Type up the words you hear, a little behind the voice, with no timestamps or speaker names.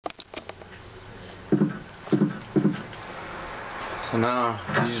So now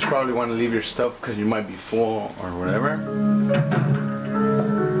you just probably want to leave your stuff because you might be full or whatever.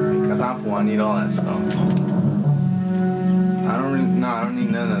 Because I'm full, I need all that stuff. I don't need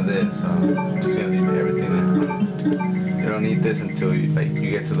none of this. So I'm just gonna leave everything there. You don't need this until you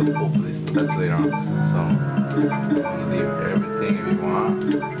get to the pool place, but that's later on. So I'm gonna leave everything if you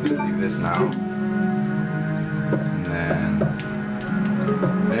want. I'm gonna leave this now. And then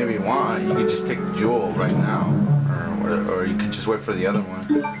maybe you want, you could just take the jewel right now. Or you could just wait for the other one.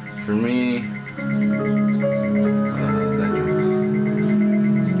 For me, that jewel.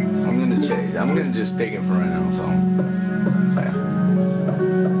 I'm gonna change. I'm gonna just take it for right now. So yeah.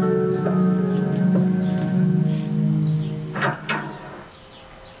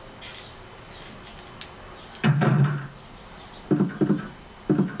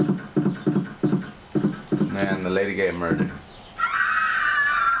 Man, the lady get murdered.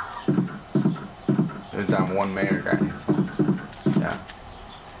 There's that one mayor guy, so yeah.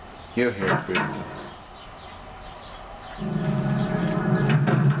 You'll hear it pretty soon.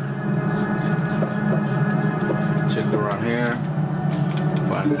 Check around here,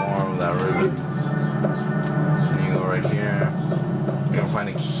 find more of that ribbon. And you go right here, you're gonna find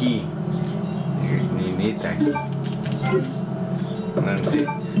a key. You need that key. And then see,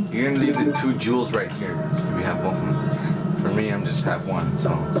 you're gonna leave the 2 jewels right here if you have both of them. For me, I'm just have one. So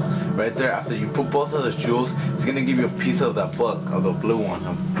right there, after you put both of the jewels, it's gonna give you a piece of that book, of the blue one,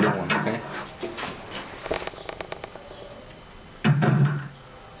 okay?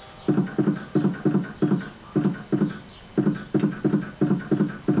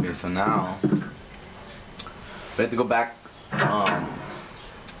 Okay, so now we have to go back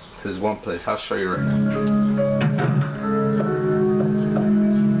to this one place. I'll show you right now.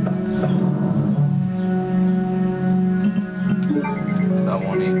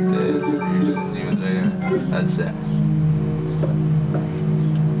 That's it.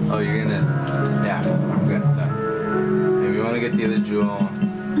 Oh, you're gonna, yeah, I forgot to tell you. If you want to get the other jewel,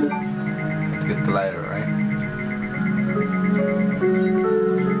 you have to get the lighter, right?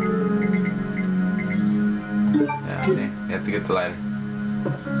 Yeah, see, you have to get the lighter.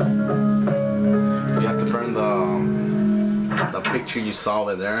 You have to burn the picture you saw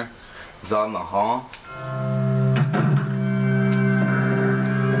over there. It's out in the hall.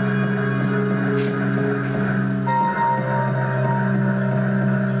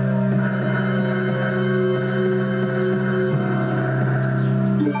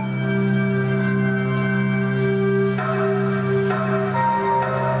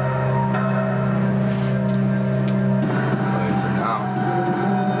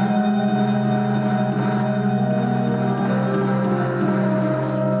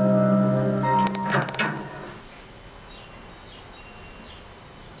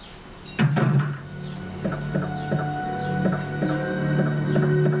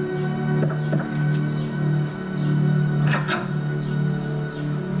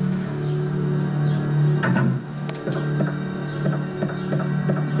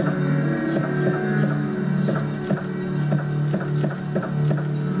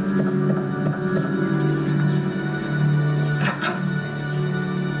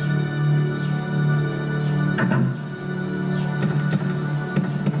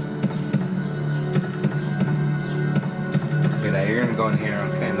 You're gonna go in here,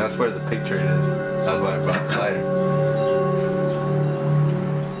 okay, and that's where the picture is. That's why I brought the lighter.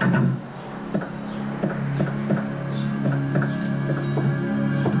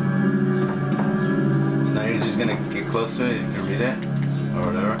 So now you're just gonna get close to it, you can read it, or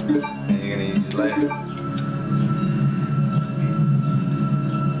whatever, and you're gonna use your lighter.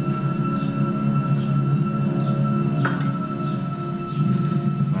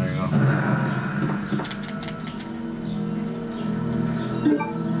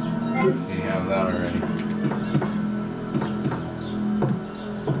 You have that already.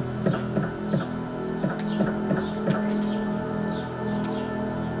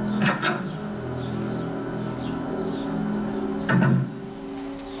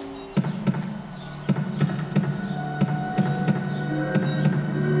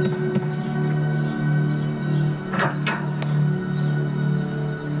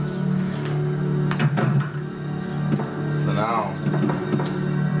 So now,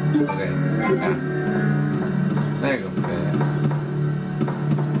 okay, yeah. There you go. Okay.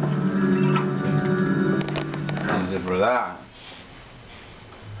 Use it for that.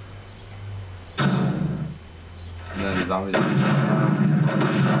 And then the zombies.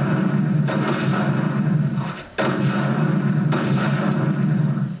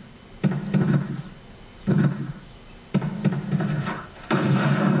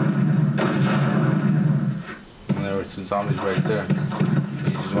 there's 2 zombies right there.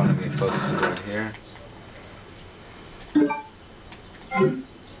 You just want to get close to right here.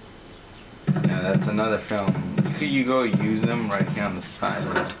 Yeah, that's another film. You go use them right here on the side.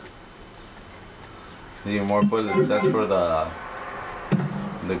 Right? Need more bullets. That's for the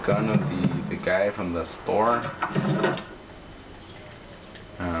gun of the guy from the store.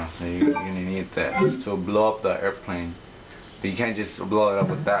 So you're gonna need this to blow up the airplane. But you can't just blow it up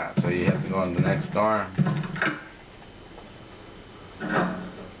with that. So you have to go on the next door.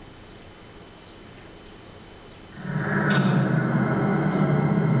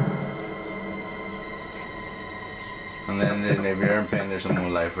 And then if you're airplane, there's some more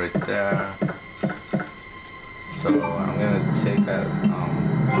life right there. So I'm gonna take that the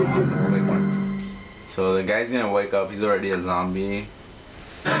quick one. So the guy's gonna wake up. He's already a zombie.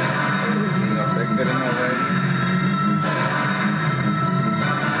 Being affected in already.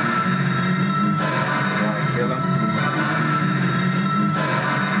 You wanna kill him?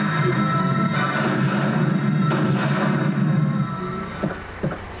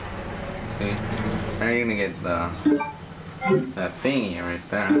 See? Now you're gonna get that thingy right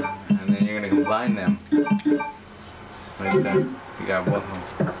there, and then you're gonna combine them. Right there. You got both of them.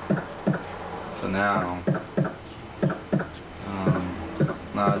 So now,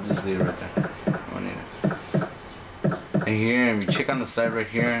 no, I'll just leave it right there. I don't need it. And here, if you check on the side right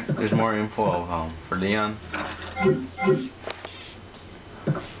here, there's more info for Leon.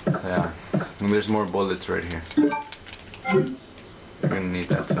 Yeah, and there's more bullets right here. You're gonna need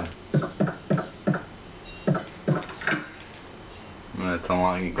that too. That's how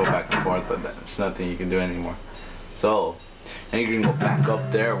long you go back and forth, but there's nothing you can do anymore. So, now you can go back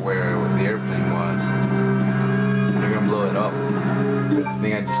up there where the airplane was. You're gonna blow it up. The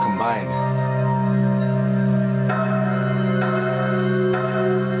thing I just combined.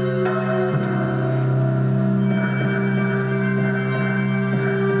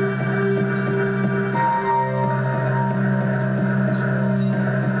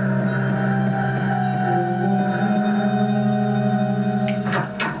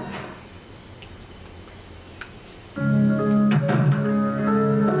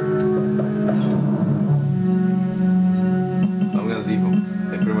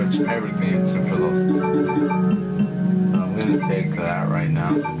 Everything except for those two. I'm gonna take that right now,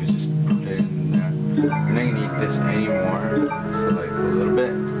 so we just put it in there. We're not gonna need this anymore, so like a little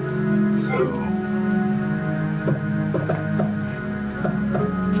bit.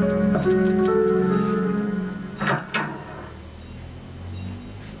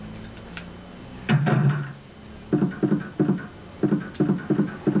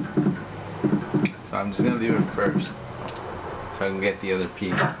 So I'm just gonna leave it first, so I can get the other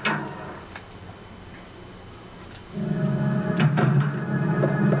piece.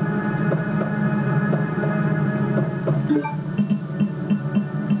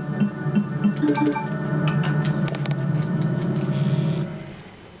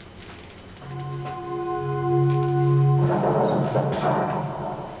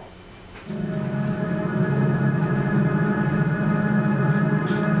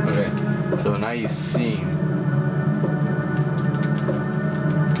 So now you see,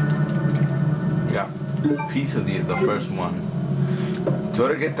 you got a piece of the first one. To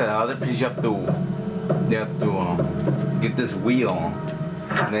order to get the other piece, you have to get this wheel,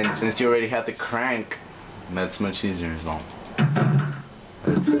 and then since you already have the crank, that's much easier. So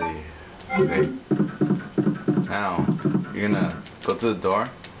let's see. Okay. Now you're gonna go to the door,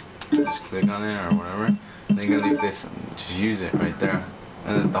 just click on it or whatever. Then you're gonna leave this, and just use it right there.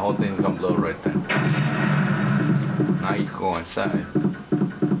 And then the whole thing's gonna blow right there. Now you can go inside.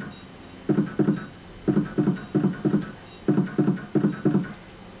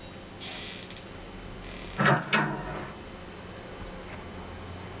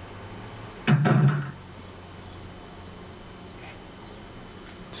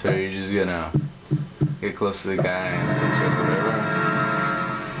 So you're just gonna get close to the guy and check whatever.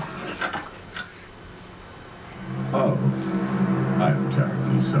 Oh. I'm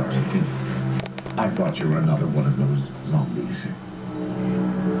terribly sorry. I thought you were another one of those zombies.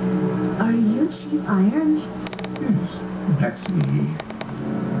 Are you Chief Irons? Yes, that's me.